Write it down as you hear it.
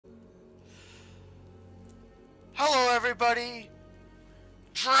Hello everybody,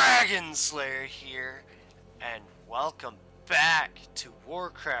 Dragon Slayer here, and welcome back to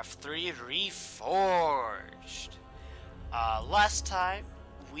Warcraft III Reforged. Last time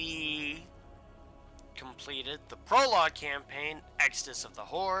we completed the prologue campaign, Exodus of the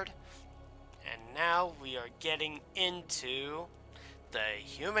Horde, and now we are getting into the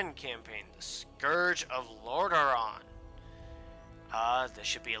human campaign, the Scourge of Lordaeron. This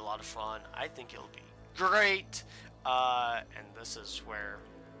should be a lot of fun. I think it'll be great. And this is where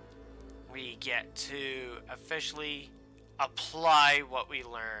we get to officially apply what we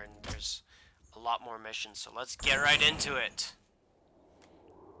learned. There's a lot more missions, so let's get right into it.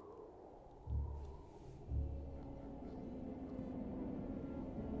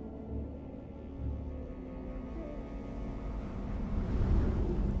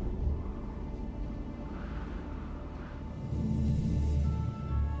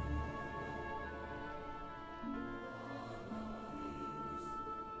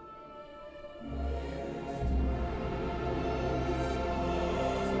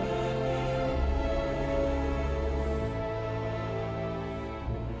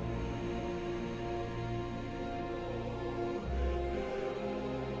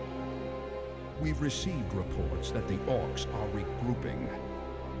 We've received reports that the orcs are regrouping.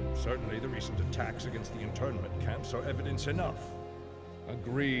 Certainly the recent attacks against the internment camps are evidence enough.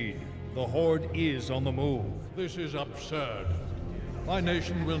 Agreed. The Horde is on the move. This is absurd. My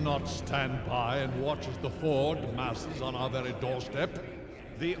nation will not stand by and watch as the Horde masses on our very doorstep.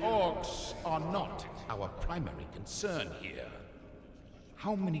 The orcs are not our primary concern here.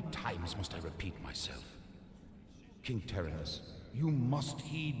 How many times must I repeat myself? King Tyrannus, you must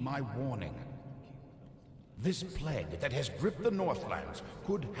heed my warning. This plague that has gripped the Northlands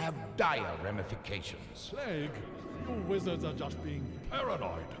could have dire ramifications. Plague? You wizards are just being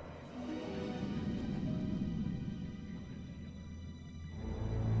paranoid.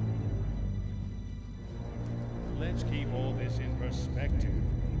 Let's keep all this in perspective.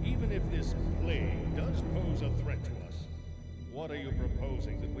 Even if this plague does pose a threat to us, what are you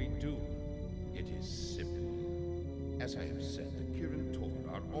proposing that we do? It is simple. As I have said, the Kirin Tor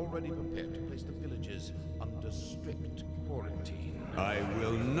are already prepared to place the villages under strict quarantine. I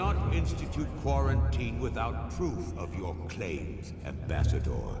will not institute quarantine without proof of your claims,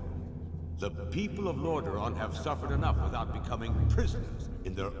 Ambassador. The people of Lordaeron have suffered enough without becoming prisoners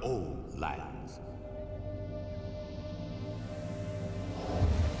in their own lands.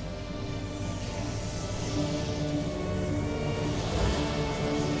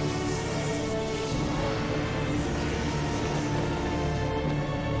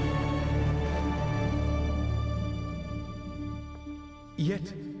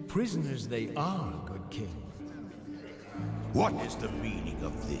 Yet, prisoners they are, good king. What is the meaning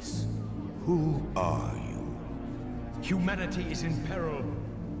of this? Who are you? Humanity is in peril.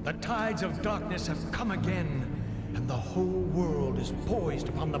 The tides of darkness have come again, and the whole world is poised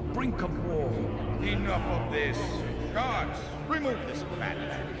upon the brink of war. Enough of this. Guards, remove this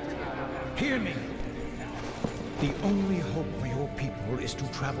madman. Hear me. The only hope for your people is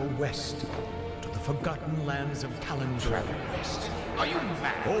to travel west, to the forgotten lands of Kalimdor. Travel west? Are you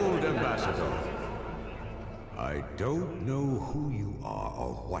mad? Hold, Ambassador. I don't know who you are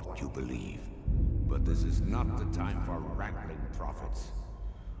or what you believe, but this is not the time for wrangling prophets.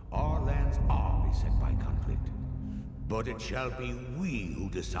 Our lands are beset by conflict, but it shall be we who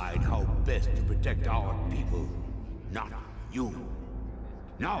decide how best to protect our people, not you.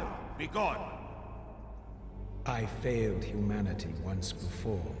 Now, be gone! I failed humanity once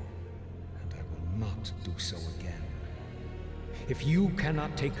before, and I will not do so again. If you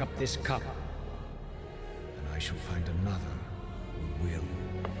cannot take up this cup, then I shall find another who will.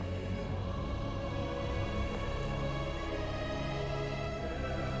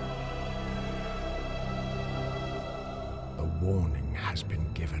 A warning has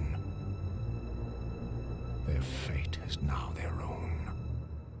been given. Their fate is now their own.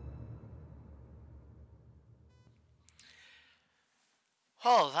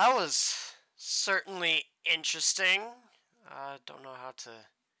 Oh, that was certainly interesting. I don't know how to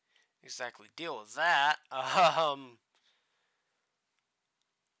exactly deal with that.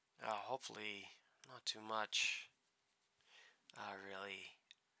 Hopefully not too much really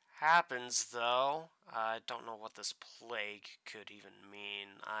happens, though. I don't know what this plague could even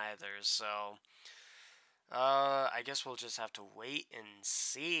mean either, so I guess we'll just have to wait and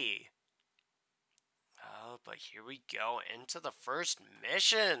see. But here we go into the first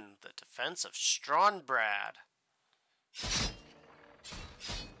mission, the defense of Strombrad.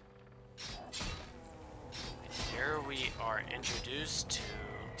 And here we are introduced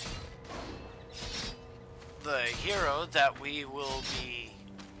to the hero that we will be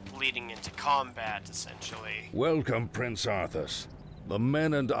leading into combat, essentially. Welcome, Prince Arthas. The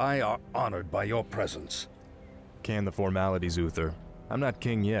men and I are honored by your presence. Can the formalities, Uther. I'm not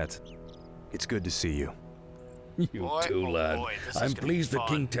king yet. It's good to see you. You too, lad. I'm pleased that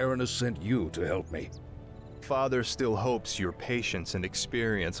King Terranus sent you to help me. Father still hopes your patience and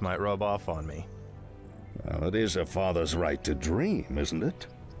experience might rub off on me. Well, it is a father's right to dream, isn't it?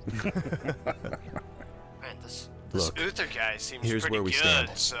 Man, this Look, Uther guy seems here's pretty where we good,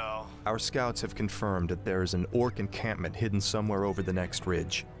 stand. so... Our scouts have confirmed that there is an orc encampment hidden somewhere over the next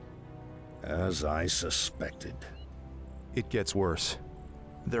ridge. As I suspected. It gets worse.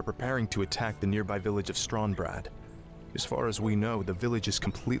 They're preparing to attack the nearby village of Stronbrad. As far as we know, the village is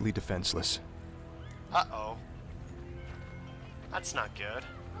completely defenseless. Uh-oh. That's not good.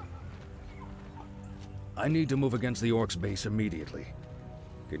 I need to move against the orcs' base immediately.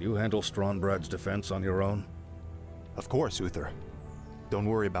 Can you handle Stronbrad's defense on your own? Of course, Uther. Don't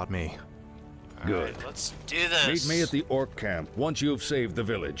worry about me. Good. Alright, let's do this. Meet me at the orc camp once you've saved the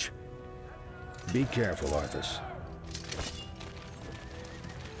village. Be careful, Arthas.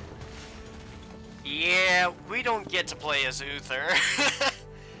 Yeah, we don't get to play as Uther.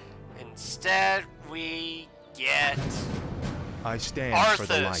 Instead, we get I stand for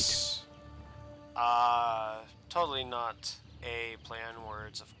the light. Arthas. Totally not a play on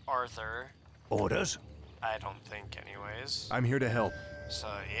words of Arthur. Orders? I don't think, anyways. I'm here to help. So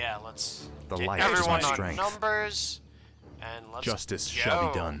yeah, let's The get light is my everyone on strength. numbers, and let's Justice go. shall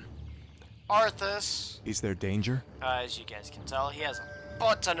be done. Arthas, Is there danger? as you guys can tell, he has a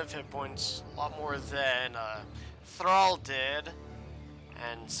butt ton of hit points, a lot more than Thrall did,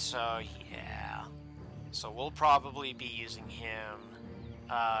 and so yeah. So we'll probably be using him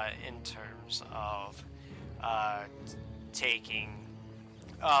in terms of taking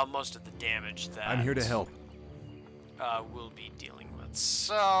most of the damage that I'm here to help. we'll be dealing with.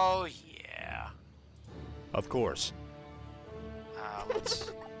 So yeah, Of course.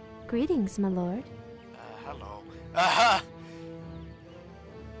 let's. Greetings, my lord. Hello.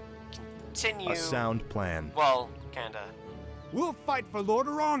 Continue. A sound plan. Well, kinda. We'll fight for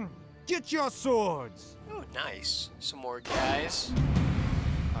Lordaeron. Get your swords. Oh, nice. Some more guys.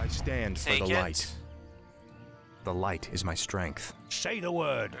 I stand Take for the it. light. The light is my strength. Say the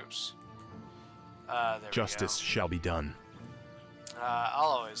word. Oops. There Justice shall be done. we go. I'll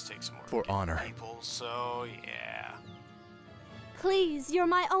always take some more For good honor. people. So yeah. Please, you're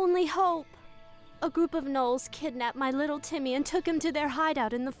my only hope. A group of gnolls kidnapped my little Timmy and took him to their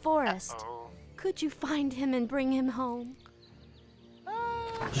hideout in the forest. Oh. Could you find him and bring him home?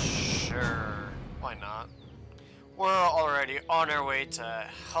 Sure. Why not? We're already on our way to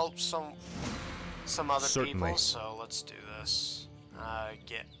help some other Certainly. people, so let's do this.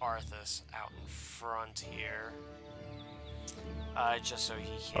 Get Arthas out in front here. Just so he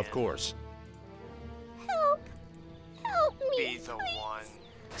can Of course. Help! Help me! be the one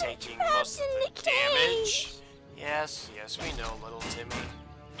taking trapped most of in the the damage. Yes, we know, little Timmy.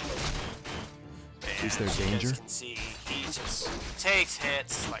 Is there As you danger? guys can see, he just takes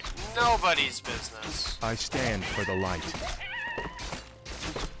hits like nobody's business. I stand for the light.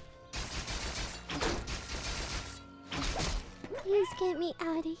 Please get me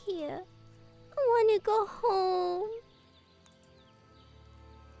out of here. I want to go home.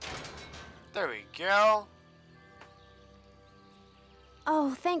 There we go.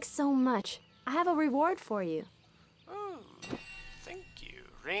 Oh, thanks so much. I have a reward for you. Ooh, thank you.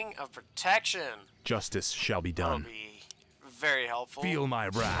 Ring of Protection. Justice shall be That'll done. be very helpful. Feel my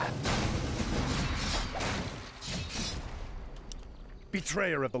wrath.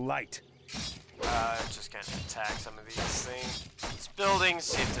 Betrayer of the light. Just kind of attack some of these buildings,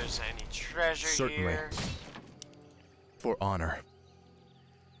 see if there's any treasure Certainly. here. For honor.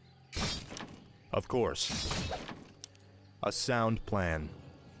 Of course. A sound plan.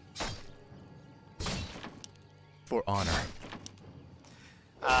 For honor.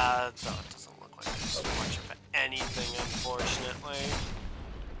 Though it doesn't look like there's much of anything, unfortunately.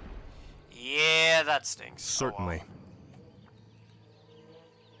 Yeah, that stinks. Certainly.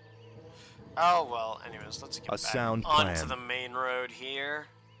 Oh well, anyways, let's get A back sound onto plan. the main road here.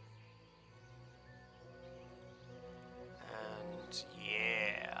 And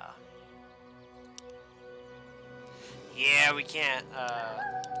yeah. Yeah, we can't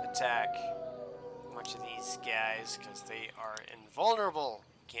attack much of these guys because they are invulnerable.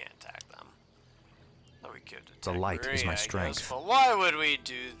 Can't attack them. Though we could attack The light is Maria, my I guess, strength. but why would we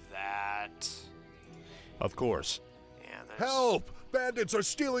do that? Of course. Yeah, there's... Help! Bandits are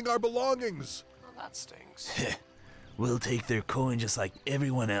stealing our belongings! Well, that stinks. We'll take their coin just like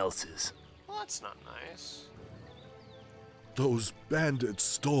everyone else's. Well, that's not nice. Those bandits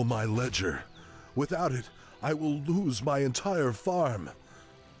stole my ledger. Without it, I will lose my entire farm.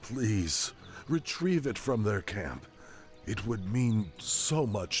 Please, retrieve it from their camp. It would mean so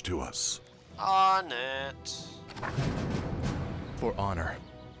much to us. On it. For honor.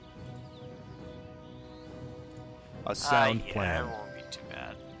 A sound yeah, plan. It won't be too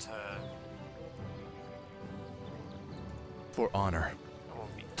bad to... For honor. It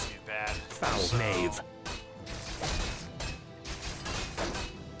won't be too bad. Foul knave.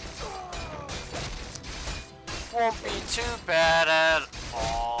 Won't be too bad at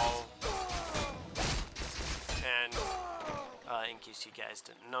all. And in case you guys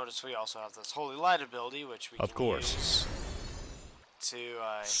didn't notice, we also have this Holy Light ability, which we can use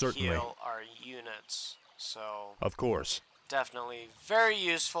to heal our units. So of course. Definitely very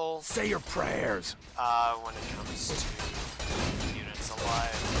useful. Say your prayers. When it comes to units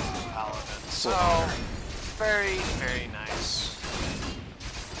alive, paladins. So very, very nice.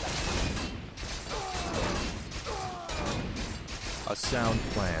 A sound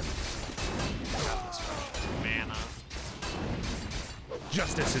plan. Got this much mana.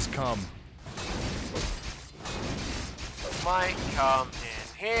 Justice has come. Might come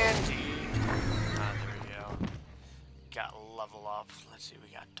in handy. There we go. Got level up. Let's see, we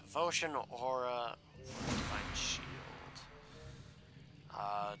got Devotion, Aura, Divine Shield.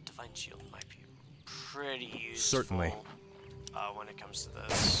 Divine Shield might be pretty useful. Certainly. When it comes to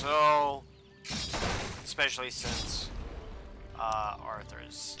this. So, especially since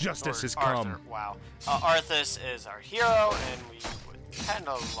Arthur's... Justice has Arthur, come. Wow. Arthas is our hero, and we would kind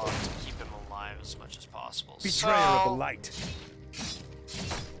of love to keep him alive as much as possible. Betrayer of the light.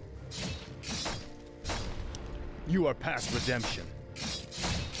 You are past redemption.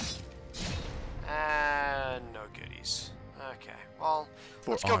 And no goodies. Okay, well,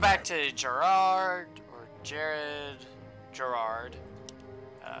 let's honor. go back to Gerard, or Jared. Gerard.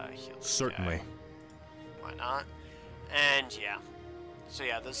 Certainly. Guy. Why not? And yeah. So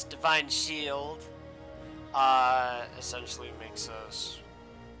yeah, this Divine Shield essentially makes us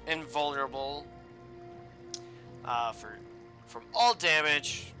invulnerable from all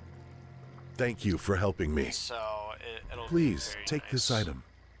damage. Thank you for helping me. So it'll Please, be very take nice. this item.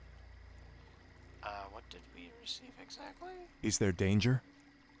 What did we receive exactly? Is there danger?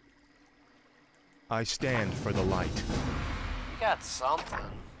 I stand for the light. We got something.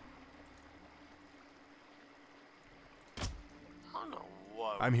 I don't know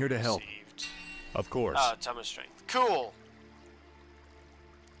what I'm here to help. received. Of course. Tome of Strength. Cool.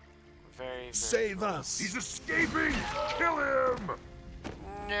 Very, very Save cool. us! He's escaping! Kill him!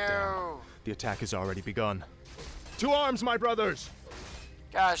 No. The attack has already begun. To arms, my brothers!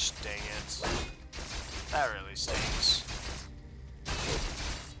 Gosh dang it. That really stinks.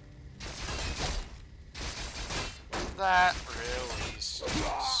 That really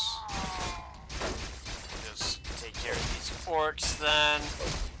stinks. Just take care of these orcs then.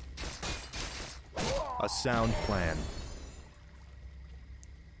 A sound plan.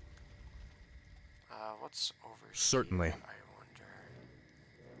 What's over Certainly. here, I wonder?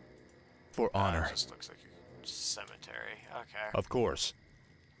 For honor. It just looks like a cemetery. Okay. Of course.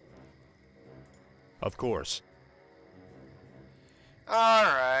 Of course.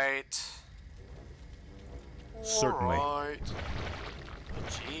 Alright. Certainly. Alright.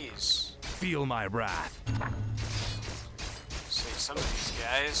 Jeez. Feel my wrath. Save some of these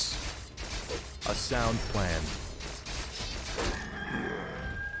guys. A sound plan.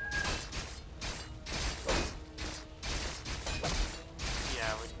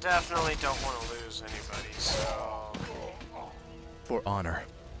 Yeah, we definitely don't want to lose anybody, so For honor.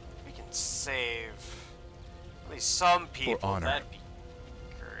 we can save at least some people. For honor. That'd be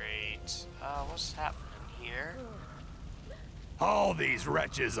great. What's happening here? Haul these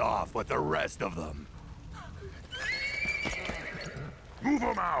wretches off with the rest of them. Move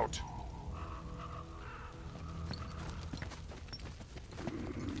them out!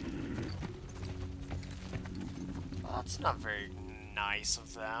 Well, that's not very nice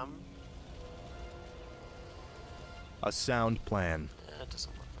of them. A sound plan. It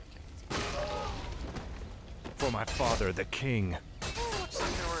doesn't look like anything. For my father, the king. Looks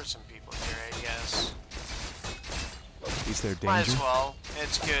like there were some people here, I guess. Is there danger? Might as well.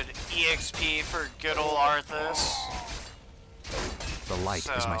 It's good EXP for good old Arthas. The light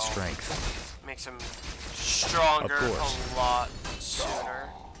is my So, strength. Makes him stronger Of course. a lot sooner.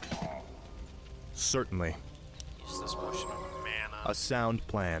 Certainly. Use this potion of mana. A sound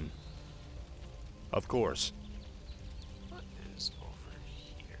plan. Of course. What is over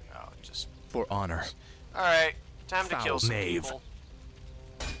here? Oh, just... For honor. Alright, time to Foul kill some knave. people.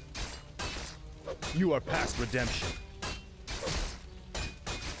 You are past redemption.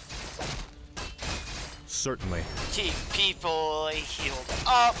 Certainly. keep people healed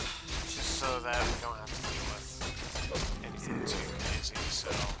up, just so that we don't have to deal with anything too crazy, so...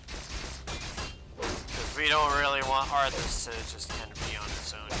 Because we don't really want Arthas to just kind of be on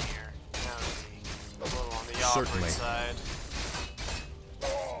his own here. That would be a little on the awkward side.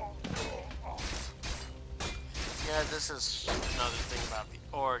 Yeah, this is another thing about the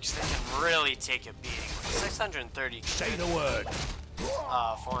orcs. They can really take a beating. 630. Say the word.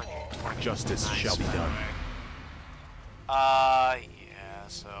 420. Justice shall be done. Yeah,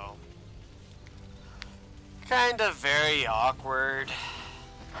 so... Kind of very awkward.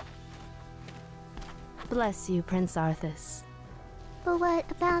 Bless you, Prince Arthas. But what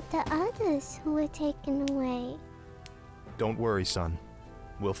about the others who were taken away? Don't worry, son.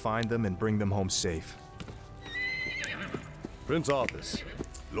 We'll find them and bring them home safe. Prince Arthas,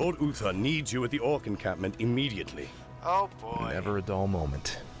 Lord Uther needs you at the Orc encampment immediately. Oh boy. Never a dull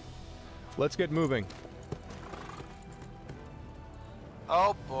moment. Let's get moving.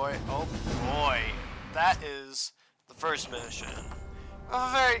 Oh boy, oh boy. That is the first mission.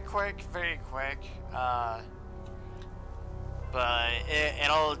 Very quick, very quick. But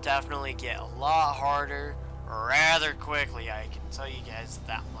it'll definitely get a lot harder rather quickly. I can tell you guys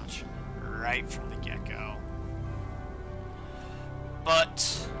that much right from the get-go.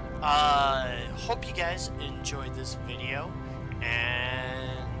 But hope you guys enjoyed this video,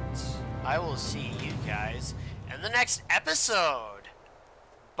 and I will see you guys in the next episode.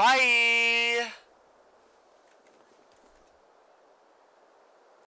 Bye!